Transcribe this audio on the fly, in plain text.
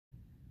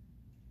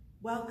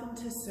Welcome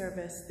to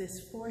service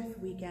this fourth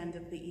weekend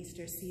of the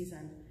Easter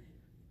season.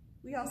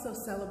 We also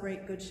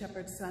celebrate Good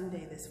Shepherd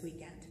Sunday this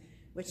weekend,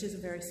 which is a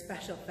very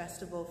special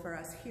festival for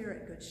us here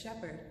at Good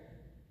Shepherd.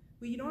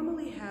 We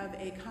normally have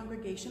a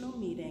congregational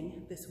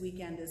meeting this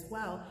weekend as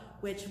well,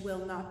 which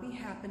will not be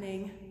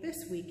happening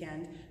this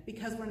weekend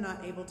because we're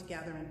not able to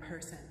gather in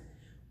person.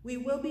 We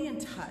will be in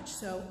touch,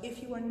 so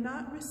if you are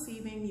not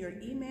receiving your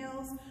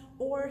emails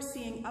or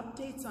seeing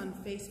updates on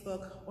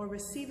Facebook or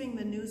receiving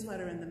the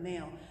newsletter in the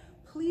mail,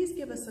 please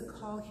give us a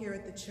call here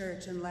at the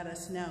church and let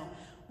us know.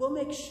 We'll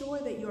make sure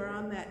that you're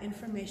on that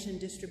information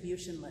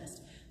distribution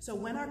list. So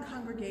when our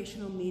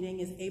congregational meeting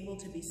is able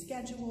to be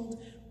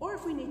scheduled, or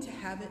if we need to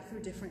have it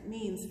through different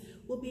means,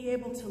 we'll be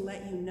able to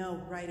let you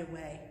know right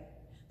away.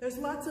 There's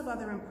lots of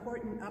other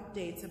important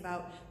updates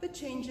about the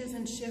changes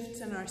and shifts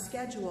in our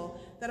schedule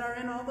that are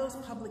in all those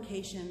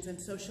publications and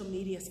social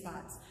media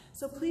spots.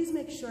 So please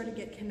make sure to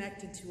get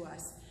connected to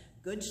us.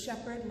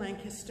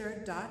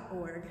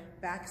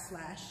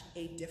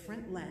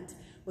 goodshepherdlancaster.org/a-different-Lent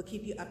will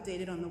keep you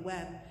updated on the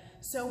web.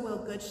 So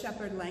will Good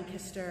Shepherd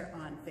Lancaster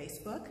on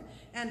Facebook,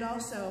 and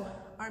also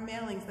our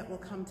mailings that will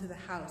come to the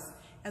house,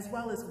 as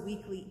well as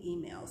weekly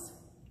emails.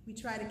 We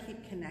try to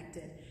keep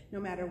connected no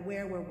matter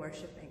where we're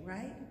worshiping,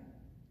 right?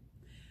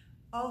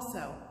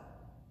 Also,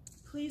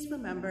 please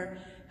remember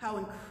how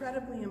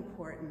incredibly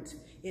important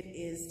it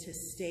is to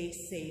stay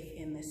safe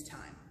in this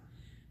time.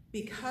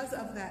 Because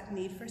of that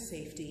need for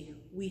safety,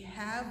 we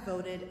have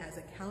voted as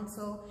a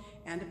council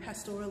and a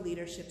pastoral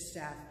leadership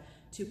staff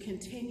to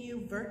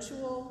continue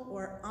virtual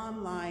or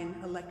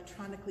online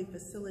electronically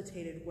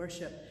facilitated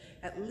worship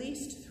at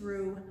least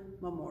through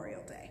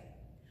Memorial Day.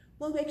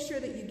 We'll make sure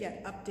that you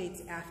get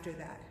updates after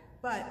that.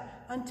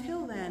 But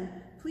until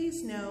then,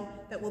 please know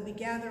that we'll be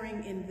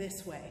gathering in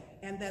this way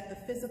and that the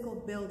physical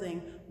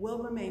building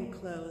will remain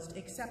closed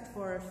except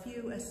for a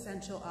few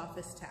essential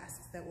office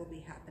tasks that will be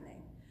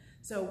happening.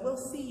 So we'll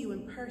see you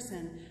in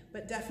person,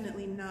 but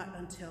definitely not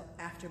until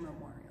after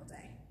Memorial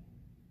Day.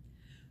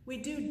 We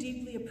do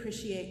deeply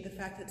appreciate the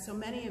fact that so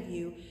many of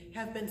you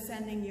have been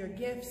sending your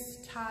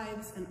gifts,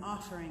 tithes, and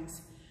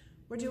offerings.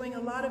 We're doing a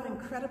lot of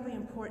incredibly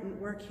important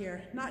work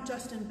here, not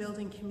just in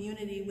building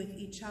community with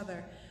each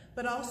other,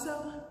 but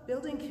also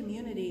building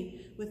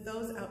community with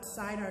those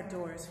outside our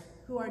doors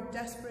who are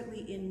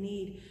desperately in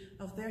need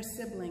of their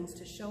siblings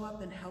to show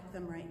up and help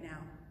them right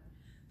now.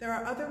 There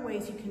are other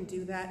ways you can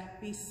do that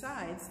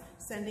besides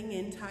sending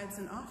in tithes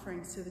and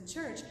offerings to the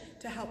church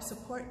to help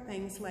support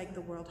things like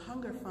the World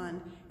Hunger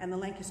Fund and the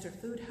Lancaster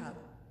Food Hub.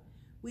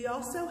 We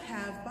also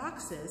have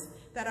boxes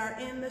that are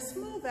in the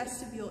small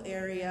vestibule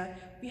area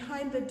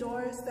behind the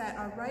doors that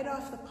are right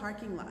off the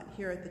parking lot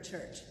here at the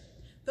church.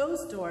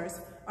 Those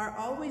doors are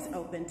always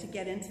open to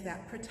get into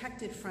that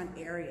protected front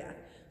area.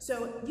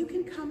 So you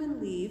can come and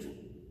leave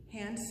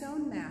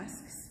hand-sewn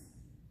masks,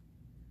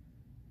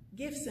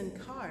 gifts and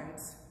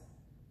cards,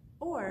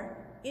 or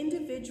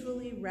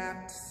individually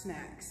wrapped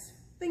snacks,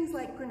 things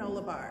like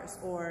granola bars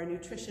or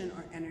nutrition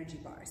or energy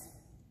bars.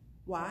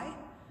 Why?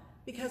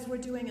 Because we're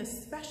doing a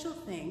special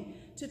thing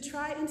to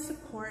try and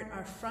support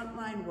our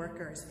frontline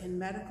workers in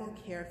medical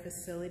care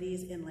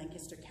facilities in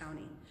Lancaster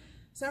County.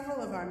 Several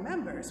of our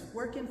members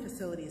work in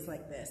facilities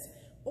like this,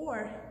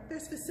 or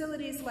there's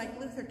facilities like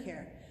Luther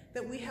Care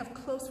that we have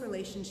close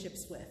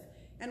relationships with,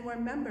 and where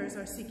members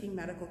are seeking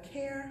medical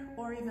care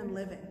or even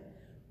living.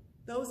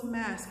 Those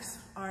masks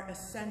are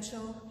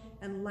essential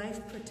and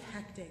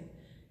life-protecting,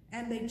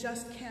 and they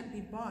just can't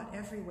be bought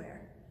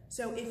everywhere.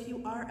 So if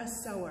you are a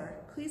sewer,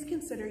 please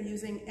consider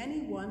using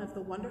any one of the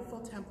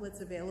wonderful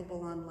templates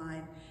available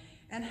online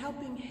and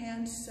helping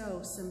hand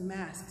sew some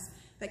masks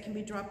that can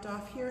be dropped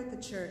off here at the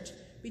church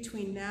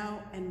between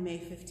now and May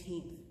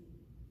 15th.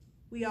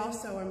 We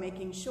also are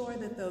making sure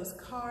that those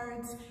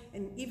cards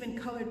and even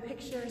colored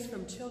pictures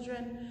from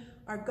children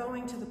are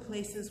going to the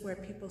places where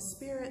people's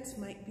spirits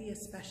might be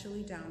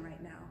especially down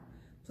right now.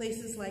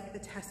 Places like the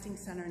testing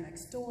center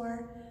next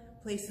door,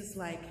 places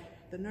like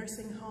the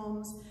nursing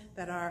homes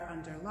that are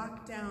under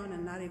lockdown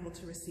and not able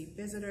to receive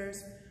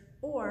visitors,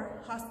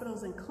 or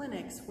hospitals and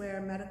clinics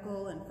where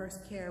medical and first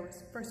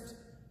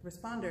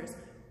responders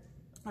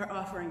are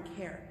offering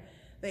care.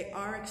 They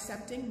are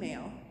accepting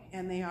mail,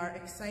 and they are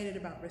excited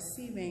about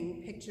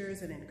receiving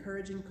pictures and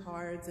encouraging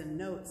cards and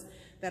notes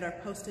that are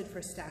posted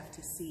for staff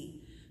to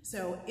see.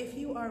 So if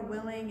you are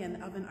willing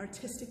and of an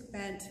artistic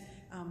bent,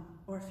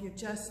 or if you're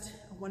just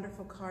a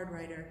wonderful card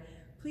writer,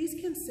 please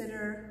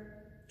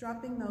consider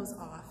dropping those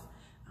off.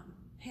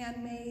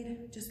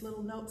 Handmade, just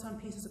little notes on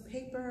pieces of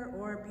paper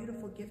or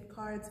beautiful gift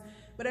cards,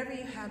 whatever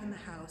you have in the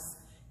house.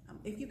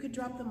 If you could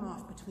drop them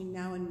off between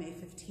now and May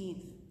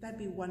 15th, that'd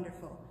be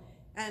wonderful.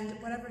 And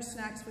whatever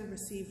snacks we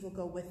receive will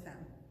go with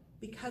them.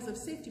 Because of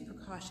safety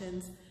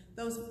precautions,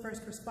 those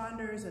first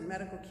responders and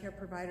medical care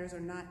providers are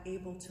not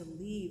able to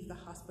leave the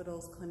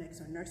hospitals,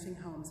 clinics, or nursing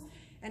homes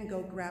and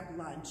go grab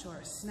lunch or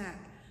a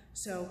snack.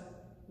 So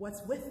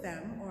what's with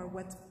them or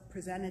what's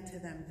presented to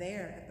them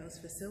there at those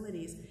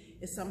facilities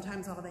is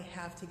sometimes all they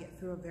have to get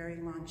through a very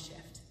long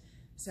shift.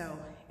 So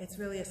it's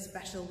really a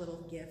special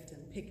little gift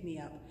and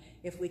pick-me-up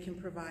if we can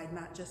provide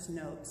not just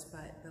notes,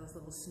 but those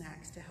little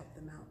snacks to help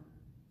them out.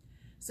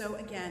 So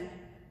again,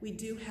 we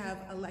do have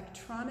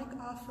electronic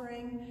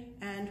offering,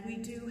 and we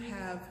do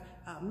have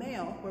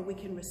mail where we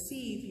can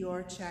receive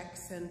your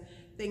checks and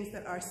things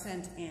that are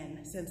sent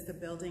in since the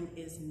building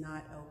is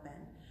not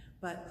open.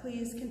 But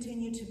please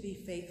continue to be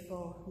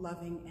faithful,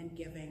 loving, and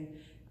giving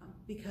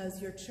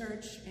because your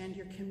church and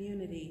your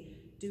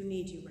community do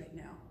need you right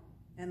now.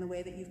 And the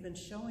way that you've been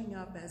showing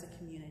up as a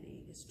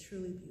community is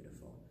truly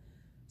beautiful.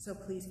 So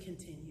please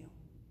continue.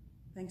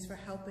 Thanks for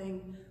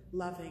helping,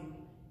 loving,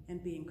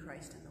 and being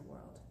Christ in the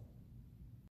world.